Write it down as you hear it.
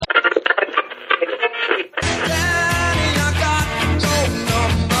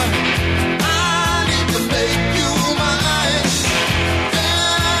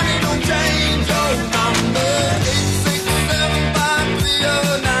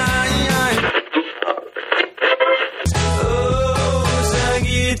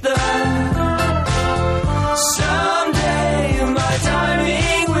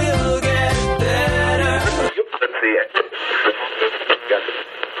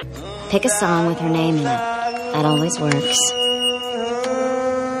Pick a song with her name in it. That always works.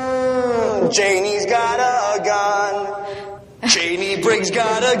 Janie's got a gun. Janie Briggs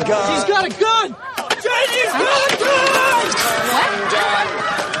got a gun. She's got a gun! Janie's got a gun!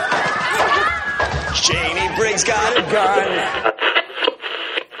 Janie Briggs got a gun.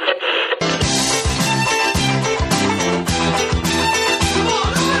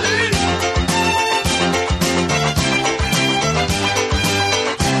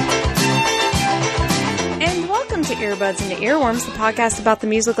 Earbuds into Earworms, the podcast about the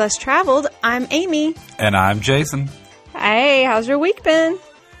music less traveled. I'm Amy. And I'm Jason. Hey, how's your week been?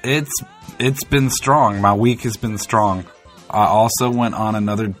 It's been strong. My week has been strong. I also went on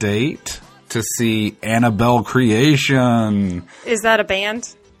another date to see Annabelle Creation. Is that a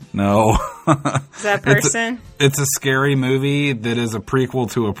band? No. Is that a person? It's a scary movie that is a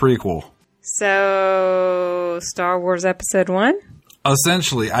prequel to a prequel. So, Star Wars Episode 1?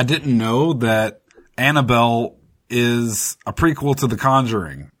 Essentially, I didn't know that Annabelle is a prequel to The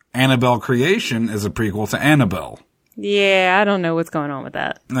Conjuring. Annabelle Creation is a prequel to Annabelle. Yeah, I don't know what's going on with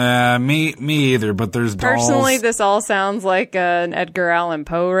that. Me either, but there's dolls. Personally, this all sounds like an Edgar Allan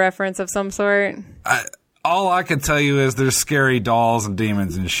Poe reference of some sort. All I can tell you is there's scary dolls and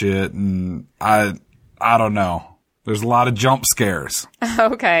demons and shit, and I don't know. There's a lot of jump scares.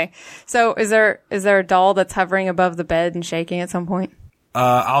 Okay. So is there a doll that's hovering above the bed and shaking at some point?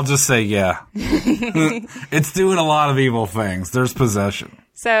 I'll just say yeah. It's doing a lot of evil things. There's possession.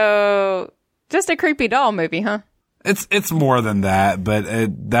 So, just a creepy doll movie, huh? It's more than that, but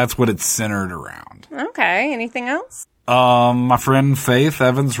that's what it's centered around. Okay. Anything else? My friend Faith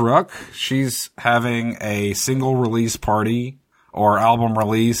Evans-Ruck, she's having a single release party or album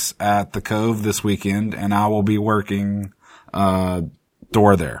release at the Cove this weekend, and I will be working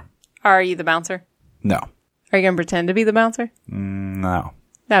door there. Are you the bouncer? No. Are you going to pretend to be the bouncer? No.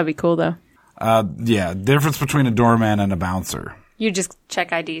 That would be cool, though. Yeah, difference between a doorman and a bouncer. You just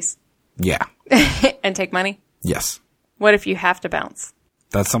check IDs. Yeah. And take money? Yes. What if you have to bounce?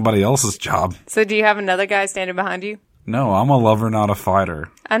 That's somebody else's job. So do you have another guy standing behind you? No, I'm a lover, not a fighter.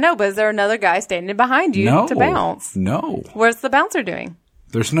 I know, but is there another guy standing behind you to bounce? No. What's the bouncer doing?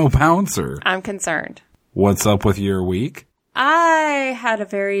 There's no bouncer. I'm concerned. What's up with your week? I had a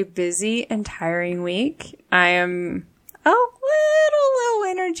very busy and tiring week. I am a little low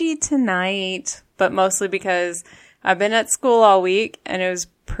energy tonight, but mostly because I've been at school all week and it was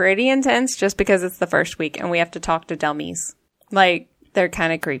pretty intense just because it's the first week and we have to talk to dummies. Like, they're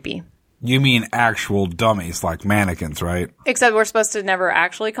kind of creepy. You mean actual dummies, like mannequins, right? Except we're supposed to never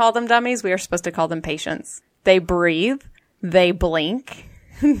actually call them dummies. We are supposed to call them patients. They breathe. They blink.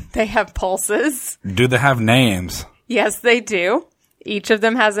 They have pulses. Do they have names? Yes, they do. Each of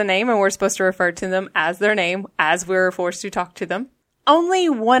them has a name, and we're supposed to refer to them as their name as we're forced to talk to them. Only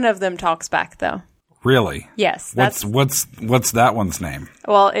one of them talks back, though. Really? Yes. What's that one's name?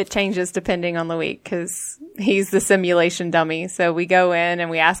 Well, it changes depending on the week, because he's the simulation dummy. So we go in and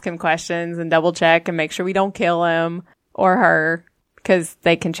we ask him questions and double check and make sure we don't kill him or her, because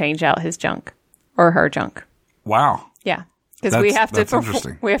they can change out his junk or her junk. Wow. Yeah. Because we have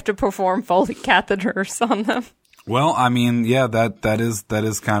to perform Foley catheters on them. Well, I mean, yeah, that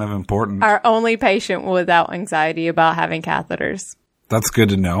is kind of important. Our only patient without anxiety about having catheters. That's good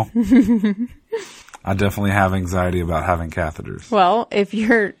to know. I definitely have anxiety about having catheters. Well, if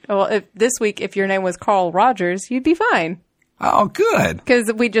this week, if your name was Carl Rogers, you'd be fine. Oh, good.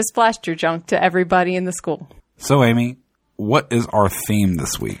 Because we just flashed your junk to everybody in the school. So, Amy, what is our theme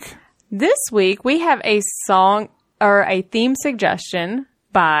this week? This week, we have a song or a theme suggestion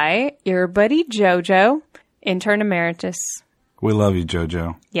by your buddy JoJo, intern emeritus. We love you,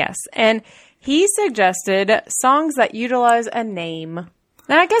 JoJo. Yes. And he suggested songs that utilize a name.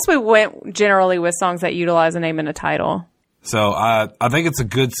 And I guess we went generally with songs that utilize a name in a title. So I think it's a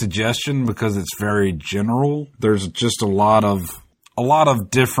good suggestion because it's very general. There's just a lot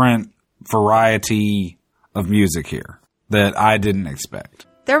of different variety of music here that I didn't expect.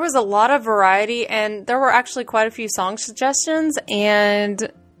 There was a lot of variety, and there were actually quite a few song suggestions,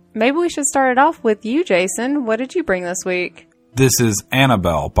 and maybe we should start it off with you, Jason. What did you bring this week? This is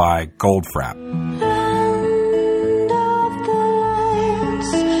Annabelle by Goldfrapp.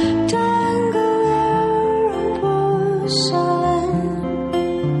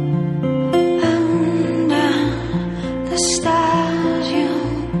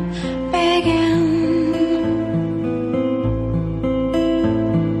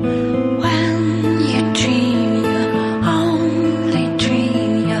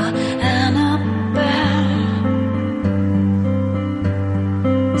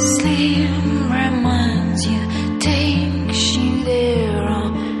 Sleep,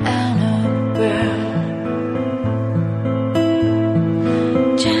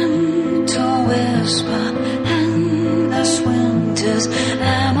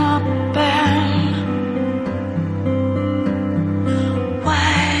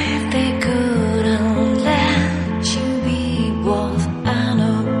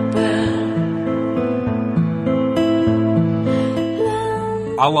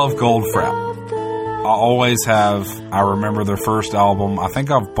 love Goldfrapp. I always have. I remember their first album. I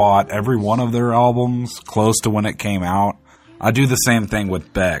think I've bought every one of their albums close to when it came out. I do the same thing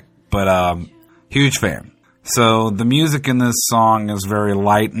with Beck, but huge fan. So the music in this song is very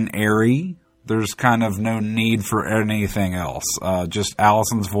light and airy. There's kind of no need for anything else. Just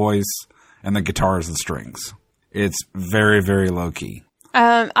Allison's voice and the guitars and strings. It's very, very low key.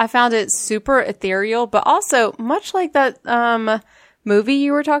 I found it super ethereal, but also much like that movie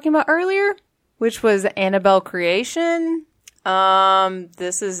you were talking about earlier, which was Annabelle Creation.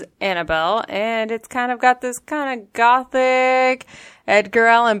 This is Annabelle, and it's kind of got this kind of gothic Edgar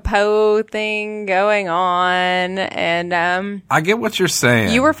Allan Poe thing going on, and I get what you're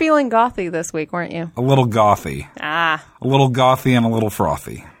saying. You were feeling gothy this week, weren't you? A little gothy. Ah. A little gothy and a little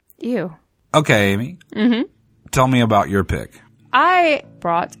frothy. Ew. Okay, Amy. Mm-hmm. Tell me about your pick. I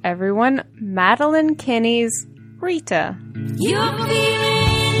brought everyone Madeline Kinney's Rita. You're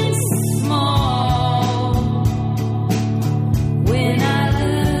feeling small when I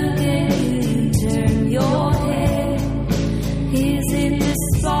look at you, turn your head. Is it the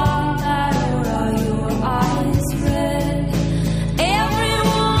spotlight or are your eyes red?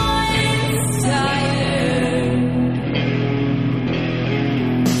 Everyone's tired.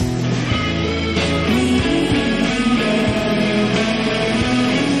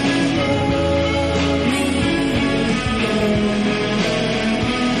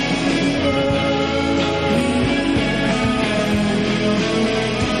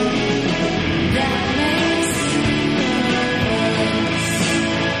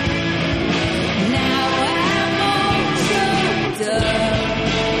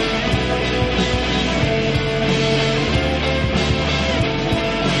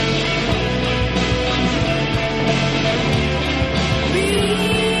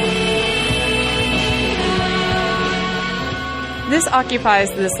 This occupies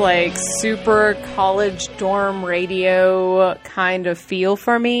this like super college dorm radio kind of feel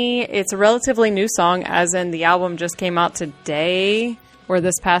for me. It's a relatively new song, as in the album just came out today or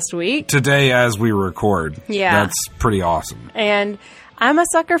this past week. Today as we record. Yeah. That's pretty awesome. And I'm a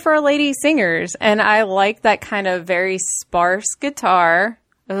sucker for lady singers, and I like that kind of very sparse guitar.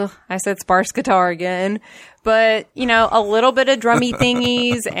 Ugh, I said sparse guitar again. But, you know, a little bit of drummy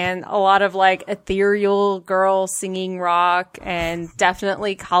thingies and a lot of like ethereal girl singing rock and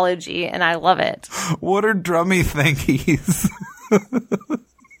definitely college-y, and I love it. What are drummy thingies?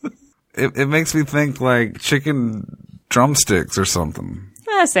 It makes me think like chicken drumsticks or something.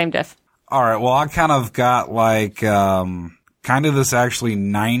 Same diff. All right. Well, I kind of got like, kind of this actually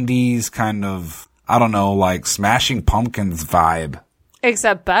 90s kind of, I don't know, like Smashing Pumpkins vibe.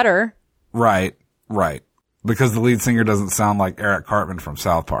 Except better. Right. Because the lead singer doesn't sound like Eric Cartman from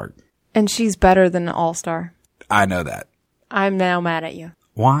South Park. And she's better than an all-star. I know that. I'm now mad at you.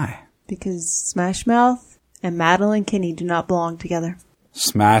 Why? Because Smash Mouth and Madeline Kinney do not belong together.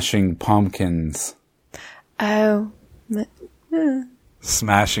 Smashing Pumpkins. Oh.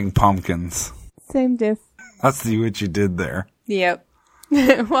 Smashing Pumpkins. Same diff. I see what you did there. Yep.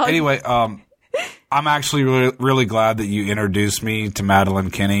 Well, Anyway, I'm actually really glad that you introduced me to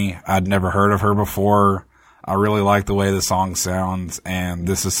Madeline Kinney. I'd never heard of her before. I really like the way the song sounds, and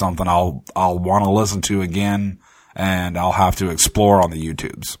this is something I'll want to listen to again, and I'll have to explore on the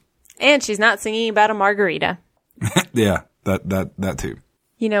YouTubes. and she's not singing about a margarita. Yeah, that too.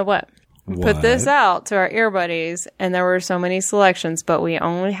 You know what? We put this out to our ear buddies, and there were so many selections, but we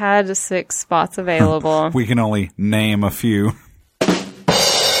only had 6 spots available. We can only name a few.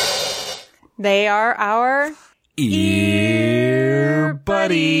 They are our Ear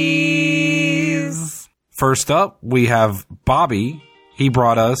Buddies. First up, we have Bobby. He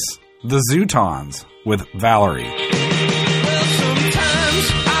brought us the Zootons with Valerie. Well,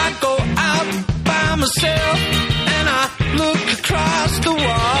 sometimes I go out by myself and I look across the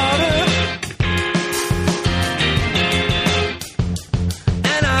water.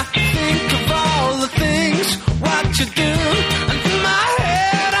 And I think of all the things what you do. And in my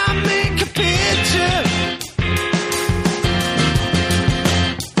head I make a picture.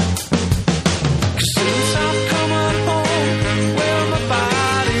 'Cause since I've come on home, well, my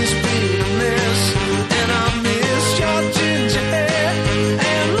body's been a mess. And I miss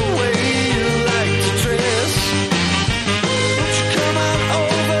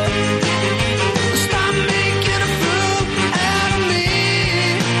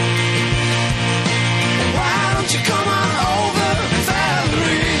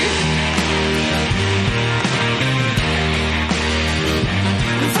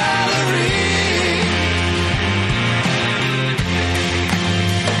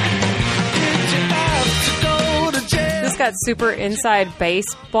got super inside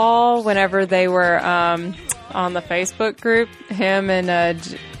baseball whenever they were on the Facebook group. Him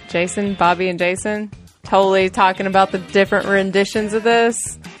and Jason, Bobby and Jason, totally talking about the different renditions of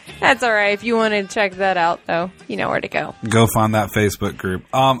this. That's all right. If you want to check that out, though, you know where to go. Go find that Facebook group.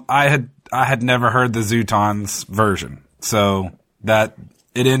 I had never heard the Zootons version, so that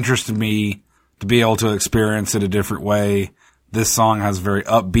it interested me to be able to experience it a different way. This song has a very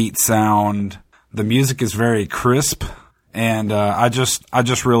upbeat sound. The music is very crisp, and I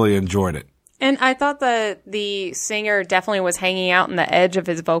just really enjoyed it. And I thought that the singer definitely was hanging out in the edge of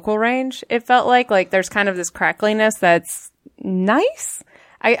his vocal range. It felt like there's kind of this crackliness that's nice.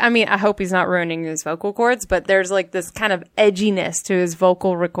 I mean, I hope he's not ruining his vocal cords, but there's like this kind of edginess to his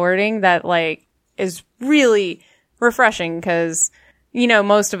vocal recording that like is really refreshing because, you know,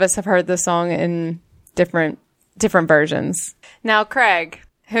 most of us have heard the song in different versions. Now, Craig,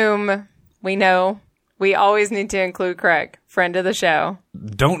 whom we know, we always need to include Craig, friend of the show.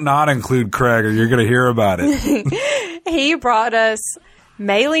 Don't not include Craig or you're going to hear about it. He brought us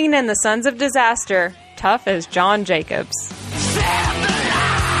Maylene and the Sons of Disaster, tough as John Jacobs.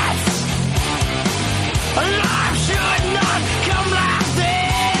 Life should not come like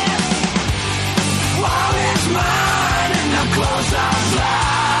this. World is mine in the close of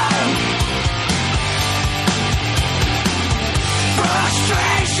life.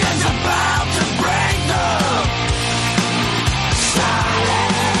 Frustration's about to break the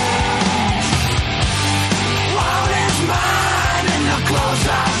silence. World is mine in the close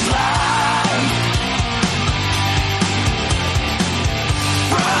of life.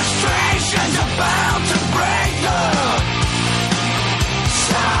 Frustration's about to break the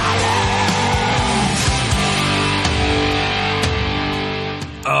silence.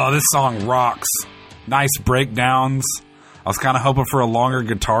 Oh, this song rocks. Nice breakdowns. I was kind of hoping for a longer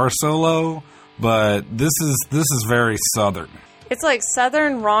guitar solo, but this is very southern. It's like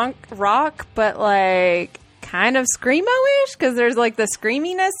southern rock, but like kind of screamo-ish because there's like the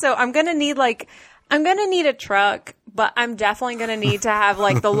screaminess. So I'm gonna need a truck, but I'm definitely gonna need to have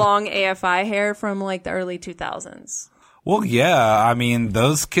like the long AFI hair from like the early 2000s. Well, yeah, I mean,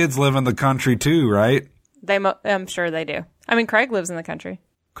 those kids live in the country too, right? I'm sure they do. I mean, Craig lives in the country.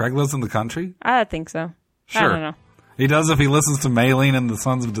 Craig lives in the country? I think so. Sure. I don't know. He does if he listens to Maylene and the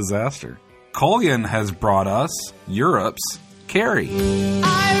Sons of Disaster. Colgan has brought us Europe's Carrie.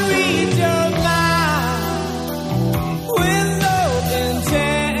 I read your mind with no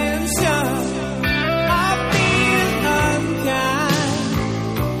intention of being unkind.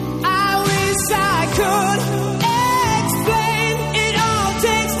 I wish I could explain. It all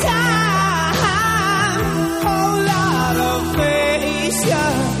takes time, whole lot of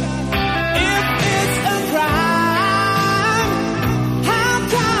patience. If it's a crime, how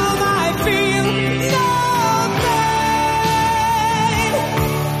come I feel no pain?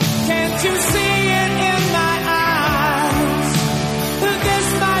 Can't you see it in my eyes? This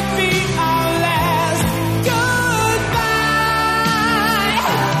might be our last goodbye.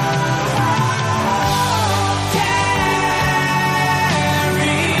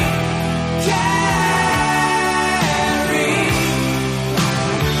 Carrie,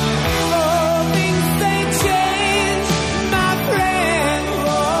 oh, things they change, my friend.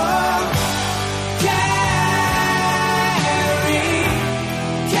 Oh, Carrie,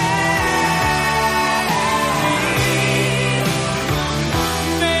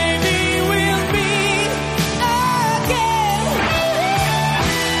 maybe we'll meet again.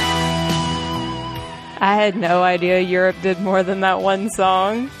 I had no idea Europe did more than that one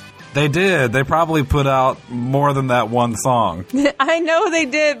song. They did. They probably put out more than that one song. I know they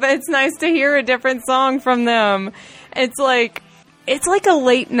did, but it's nice to hear a different song from them. It's like a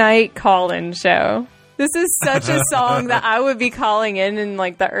late night call-in show. This is such a song that I would be calling in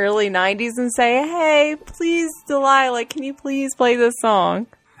like the early 90s and say, hey, please, Delilah, can you please play this song?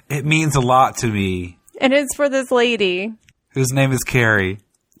 It means a lot to me. And it's for this lady. Whose name is Carrie.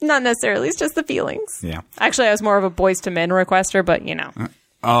 Not necessarily, it's just the feelings. Yeah. Actually, I was more of a Boys to Men requester, but you know.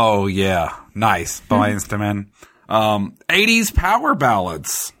 Oh, yeah. Nice. Boys to Men. 80s power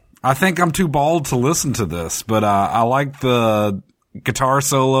ballads. I think I'm too bald to listen to this, but I like the guitar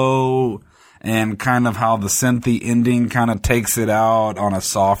solo and kind of how the synthy ending kind of takes it out on a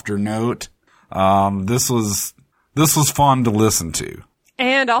softer note. This was fun to listen to.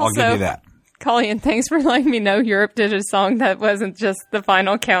 And also, I'll give you that. Colleen, thanks for letting me know Europe did a song that wasn't just the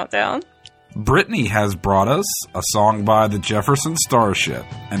final countdown. Brittany has brought us a song by the Jefferson Starship,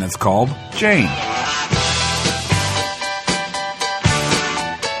 and it's called Jane.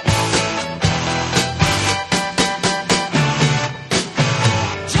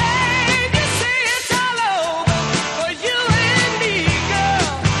 Jane, you see it's all over for you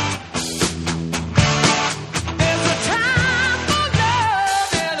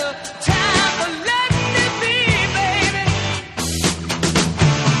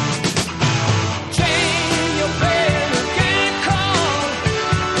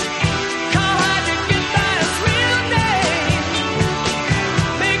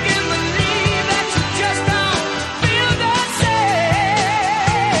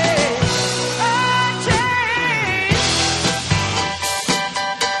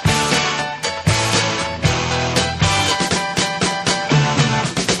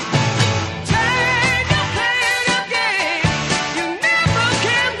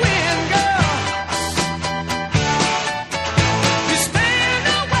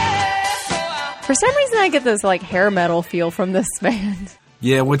I get this like hair metal feel from this band.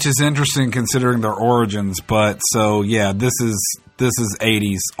 Yeah, which is interesting considering their origins. But so yeah, this is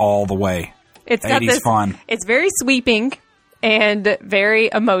 80s all the way. It's got 80s this fun. It's very sweeping and very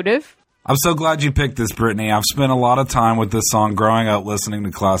emotive. I'm so glad you picked this, Brittany. I've spent a lot of time with this song growing up listening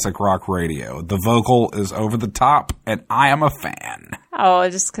to classic rock radio. The vocal is over the top, and I am a fan. Oh,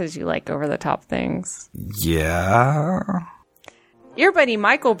 just because you like over the top things. Yeah. Your buddy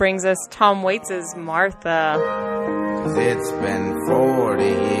Michael brings us Tom Waits' Martha. 'Cause it's been 40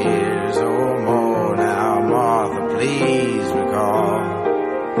 years or more now, Martha, please recall.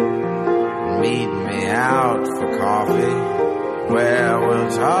 Meet me out for coffee, where we'll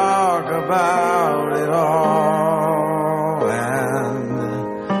talk about it all. And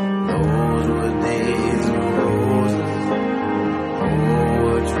those were days of roses,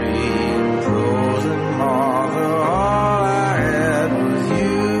 poetry and prose, and Martha, all I had was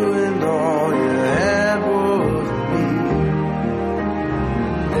you, and all you had was me.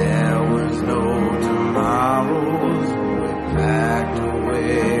 There was no tomorrows, we packed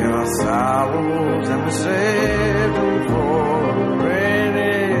away our sorrows, and we saved them for a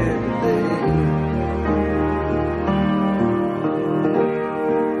rainy day.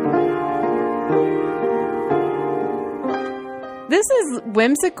 This is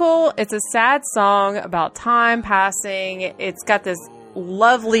whimsical. It's a sad song about time passing. It's got this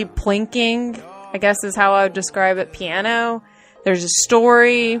lovely plinking, I guess is how I would describe it, piano. There's a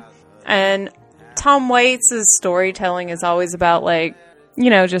story, and Tom Waits' storytelling is always about, like, you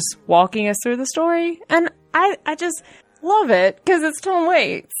know, just walking us through the story. And I just love it because it's Tom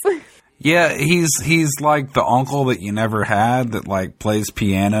Waits. Yeah, he's like the uncle that you never had that like plays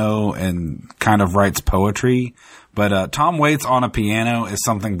piano and kind of writes poetry. But Tom Waits on a piano is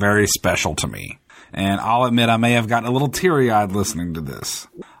something very special to me. And I'll admit I may have gotten a little teary-eyed listening to this.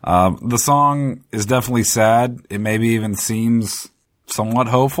 The song is definitely sad. It maybe even seems somewhat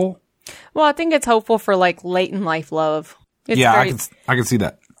hopeful. Well, I think it's hopeful for, like, late in life love. It's Yeah, very, I can see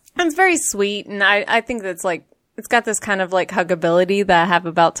that. It's very sweet, and I think that's, like, it's got this kind of, like, huggability that I have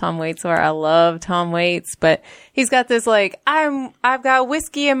about Tom Waits, where I love Tom Waits, but he's got this, like, I've got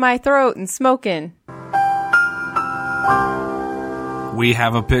whiskey in my throat and smoking. We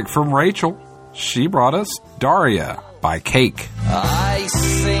have a pick from Rachel. She brought us Daria by Cake.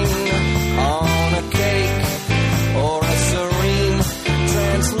 Icing on a cake or a serene,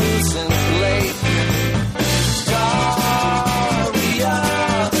 translucent lake. Daria,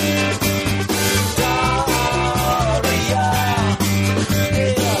 Daria,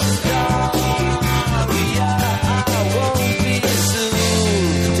 yes, Daria.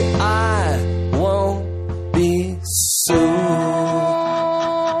 I won't be soothed.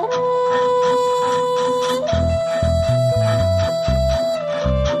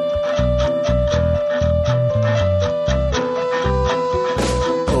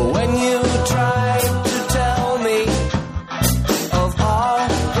 When you tried to tell me of all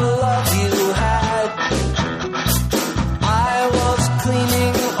the love you had, I was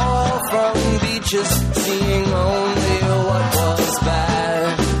cleaning oil from beaches, seeing only what was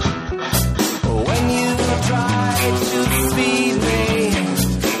bad. When you tried to feed me,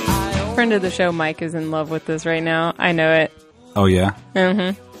 Friend of the show, Mike, is in love with this right now. I know it. Oh, yeah?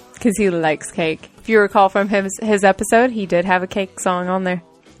 Because he likes cake. If you recall from his episode, he did have a cake song on there.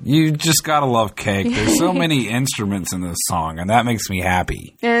 You just gotta love Cake. There's so many instruments in this song, and that makes me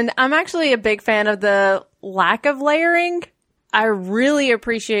happy. And I'm actually a big fan of the lack of layering. I really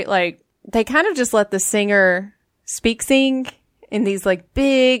appreciate, like, they kind of just let the singer sing in these, like,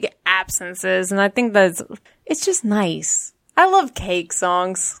 big absences. And I think it's just nice. I love cake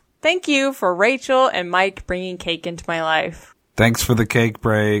songs. Thank you for Rachel and Mike bringing cake into my life. Thanks for the cake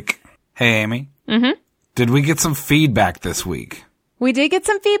break. Hey, Amy. Mm-hmm. Did we get some feedback this week? We did get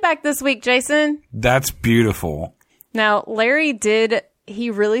some feedback this week, Jason. That's beautiful. Now, Larry he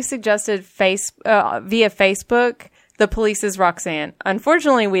really suggested via Facebook, The Police's Roxanne.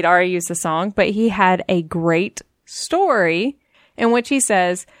 Unfortunately, we'd already used the song, but he had a great story in which he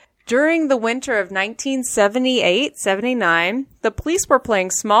says, during the winter of 1978-79, the Police were playing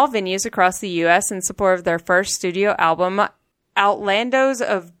small venues across the U.S. in support of their first studio album, Outlandos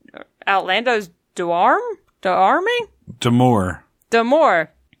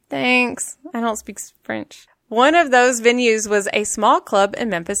D'Amour. Thanks. I don't speak French. One of those venues was a small club in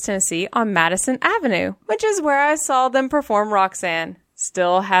Memphis, Tennessee on Madison Avenue, which is where I saw them perform Roxanne.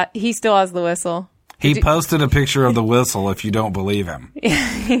 He still has the whistle. He posted a picture of the whistle if you don't believe him.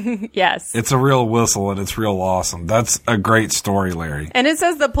 Yes. It's a real whistle and it's real awesome. That's a great story, Larry. And it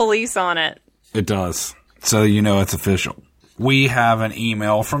says The Police on it. It does. So you know it's official. We have an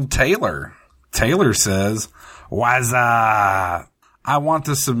email from Taylor. Taylor says, Wazza! I want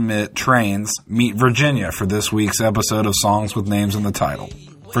to submit Trains Meet Virginia for this week's episode of Songs with Names in the Title.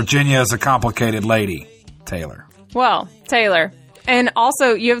 Virginia is a complicated lady. Taylor. Well, Taylor. And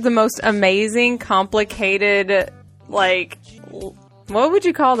also, you have the most amazing, complicated, like, what would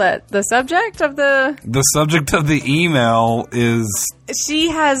you call that? The subject of the... The subject of the email is... She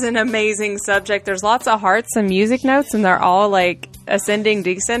has an amazing subject. There's lots of hearts and music notes, and they're all, like, ascending,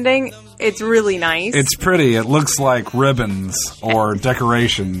 descending. It's really nice. It's pretty. It looks like ribbons or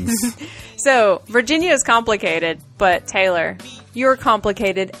decorations. So, Virginia is complicated, but Taylor, you're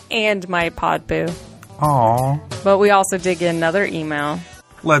complicated and my pod boo. Aww. But we also did get another email.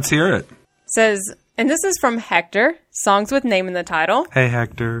 Let's hear it. Says, and this is from Hector, Songs with Name in the Title. Hey,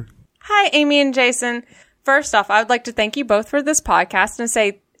 Hector. Hi, Amy and Jason. First off, I would like to thank you both for this podcast and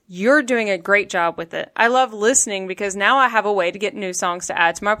say you're doing a great job with it. I love listening because now I have a way to get new songs to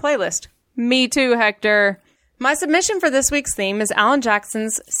add to my playlist. Me too, Hector. My submission for this week's theme is Alan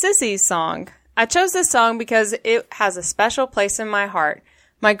Jackson's Sissies song. I chose this song because it has a special place in my heart.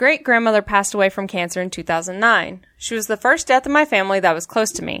 My great-grandmother passed away from cancer in 2009. She was the first death in my family that was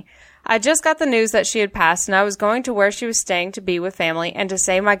close to me. I just got the news that she had passed, and I was going to where she was staying to be with family and to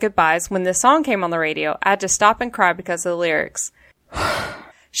say my goodbyes when this song came on the radio. I had to stop and cry because of the lyrics.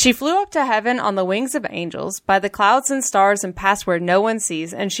 She flew up to heaven on the wings of angels, by the clouds and stars and past where no one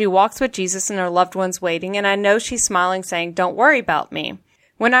sees, and she walks with Jesus and her loved ones waiting, and I know she's smiling saying, "Don't worry about me."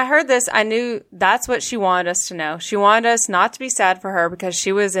 When I heard this, I knew that's what she wanted us to know. She wanted us not to be sad for her because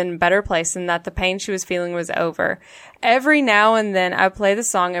she was in a better place and that the pain she was feeling was over. Every now and then I play the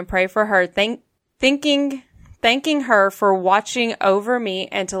song and pray for her, thanking her for watching over me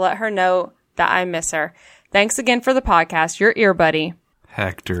and to let her know that I miss her. Thanks again for the podcast. Your ear buddy.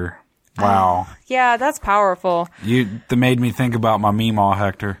 Hector. Wow. Yeah, that's powerful. That made me think about my Meemaw,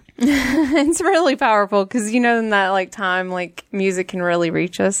 Hector. It's really powerful because, you know, in that like time, like music can really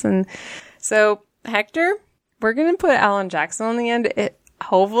reach us. And so, Hector, we're going to put Alan Jackson on the end.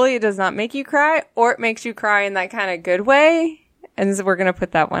 Hopefully it does not make you cry, or it makes you cry in that kind of good way. And so we're going to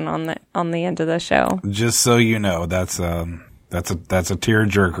put that one on the end of the show. Just so you know, that's a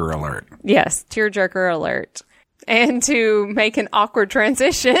tearjerker alert. Yes, tearjerker alert. And to make an awkward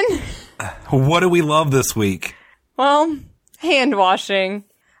transition. What do we love this week? Well, hand washing.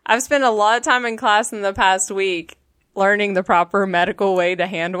 I've spent a lot of time in class in the past week learning the proper medical way to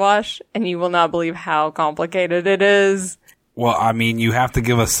hand wash, and you will not believe how complicated it is. Well, I mean, you have to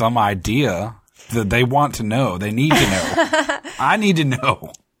give us some idea that they want to know. They need to know. I need to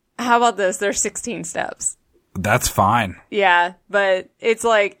know. How about this? There's 16 steps. That's fine. Yeah, but it's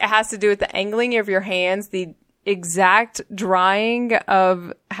like, it has to do with the angling of your hands, the exact drying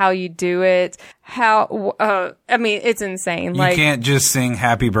of how you do it. I mean, it's insane. You can't just sing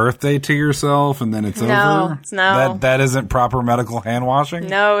happy birthday to yourself and then it's over. No. That isn't proper medical hand washing?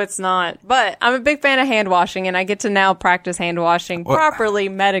 No, it's not. But I'm a big fan of hand washing, and I get to now practice hand washing properly,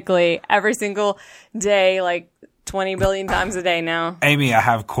 medically, every single day, like 20 billion times a day now. Amy, I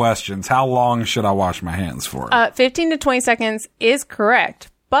have questions. How long should I wash my hands for? 15 to 20 seconds is correct.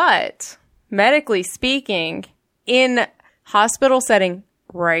 But medically speaking, in hospital setting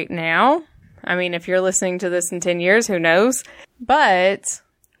right now, I mean, if you're listening to this in 10 years, who knows? But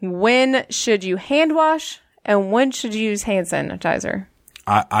when should you hand wash and when should you use hand sanitizer?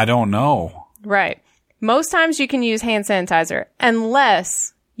 I don't know. Right. Most times you can use hand sanitizer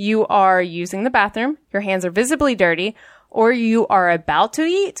unless you are using the bathroom, your hands are visibly dirty, or you are about to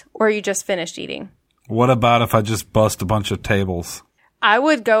eat, or you just finished eating. What about if I just bust a bunch of tables? I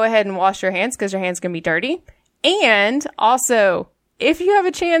would go ahead and wash your hands because your hands can be dirty. And also, if you have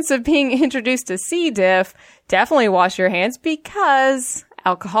a chance of being introduced to C. diff, definitely wash your hands because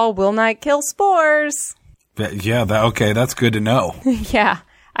alcohol will not kill spores. Yeah, okay, that's good to know. Yeah,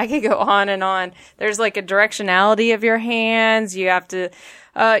 I could go on and on. There's like a directionality of your hands. You have to,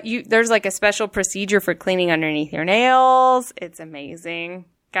 there's like a special procedure for cleaning underneath your nails. It's amazing.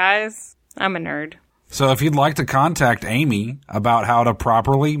 Guys, I'm a nerd. So if you'd like to contact Amy about how to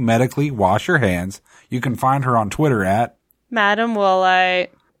properly medically wash your hands, you can find her on Twitter at Madam Woolite.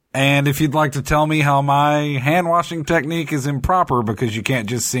 And if you'd like to tell me how my hand washing technique is improper because you can't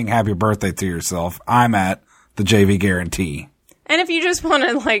just sing happy birthday to yourself, I'm at the JV Guarantee. And if you just want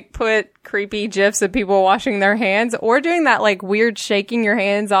to like put creepy gifs of people washing their hands or doing that like weird shaking your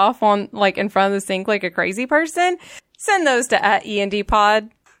hands off on like in front of the sink like a crazy person, send those to @ENDpod.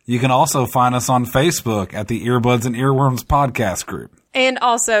 You can also find us on Facebook at the Earbuds and Earworms podcast group. And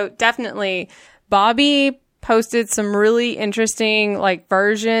also definitely Bobby posted some really interesting like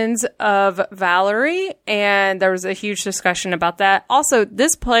versions of Valerie, and there was a huge discussion about that. Also,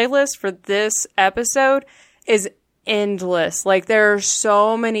 this playlist for this episode is endless. Like, there are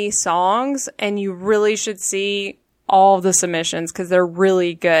so many songs, and you really should see all the submissions because they're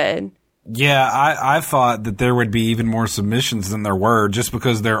really good. Yeah, I thought that there would be even more submissions than there were just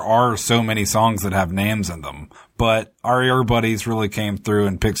because there are so many songs that have names in them. But our ear buddies really came through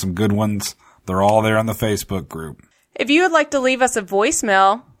and picked some good ones. They're all there on the Facebook group. If you would like to leave us a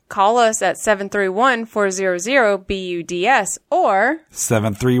voicemail, call us at 731-400-BUDS or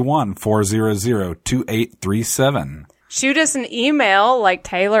 731-400-2837. Shoot us an email like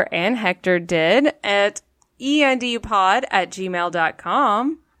Taylor and Hector did at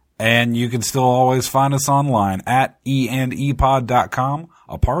endupod@gmail.com. And you can still always find us online at endepod.com,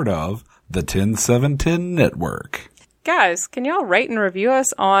 a part of the 10710 Network. Guys, can y'all rate and review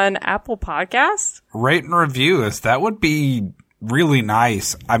us on Apple Podcasts? Rate and review us. That would be really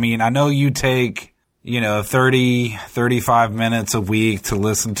nice. I mean, I know you take, 30, 35 minutes a week to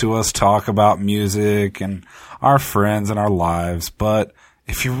listen to us talk about music and our friends and our lives. But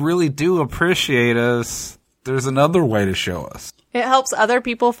if you really do appreciate us, there's another way to show us. It helps other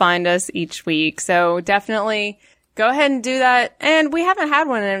people find us each week. So definitely go ahead and do that. And we haven't had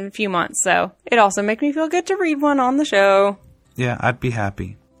one in a few months, so it also makes me feel good to read one on the show. Yeah, I'd be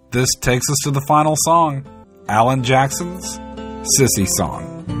happy. This takes us to the final song, Alan Jackson's Sissy Song.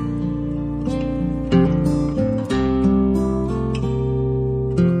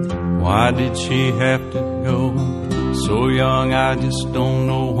 Why did she have to go so young? I just don't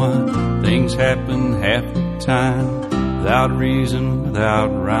know why. Things happen half the time, without reason, without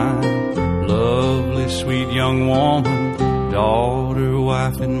rhyme. Lovely, sweet young woman, daughter,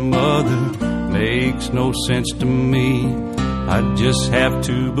 wife, and mother, makes no sense to me. I just have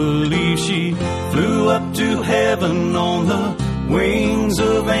to believe she flew up to heaven on the wings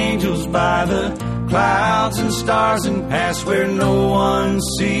of angels by the clouds and stars and past where no one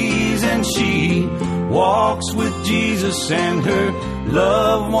sees. And she walks with Jesus and her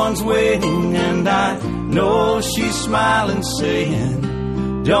loved ones waiting. And I know she's smiling, saying,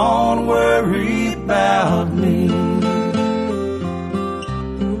 don't worry about me.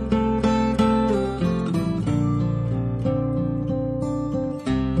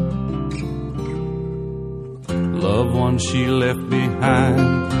 Loved ones she left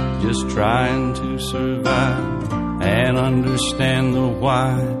behind, just trying to survive and understand the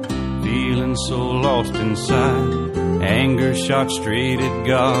why. Feeling so lost inside, anger shot straight at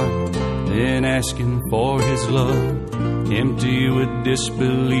God, then asking for His love, empty with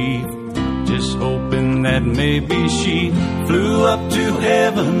disbelief, just hoping that maybe she flew up to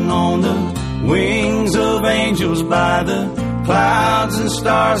heaven on the wings of angels by the clouds and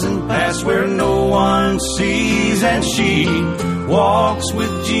stars and past where no one sees. And she walks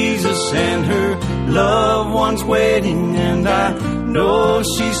with Jesus and her loved ones waiting. And I know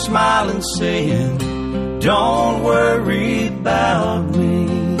she's smiling, saying, don't worry about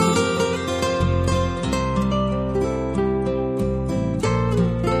me.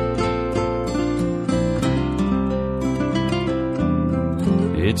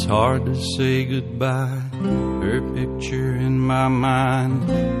 It's hard to say goodbye. Her picture in my mind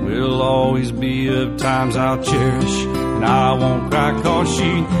will always be of times I'll cherish. And I won't cry 'cause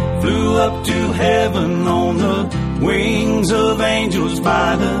she flew up to heaven on the wings of angels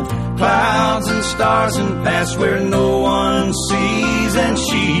by the clouds and stars and past where no one sees. And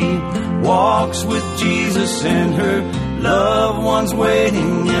she walks with Jesus and her loved ones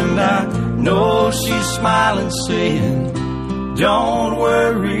waiting. And I know she's smiling, saying, don't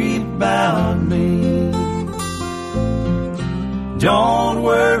worry about me. Don't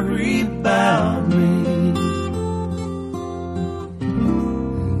worry about me.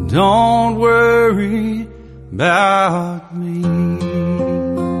 Don't worry about me.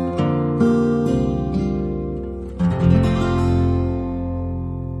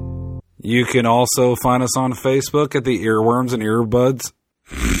 You can also find us on Facebook at the Earworms and Earbuds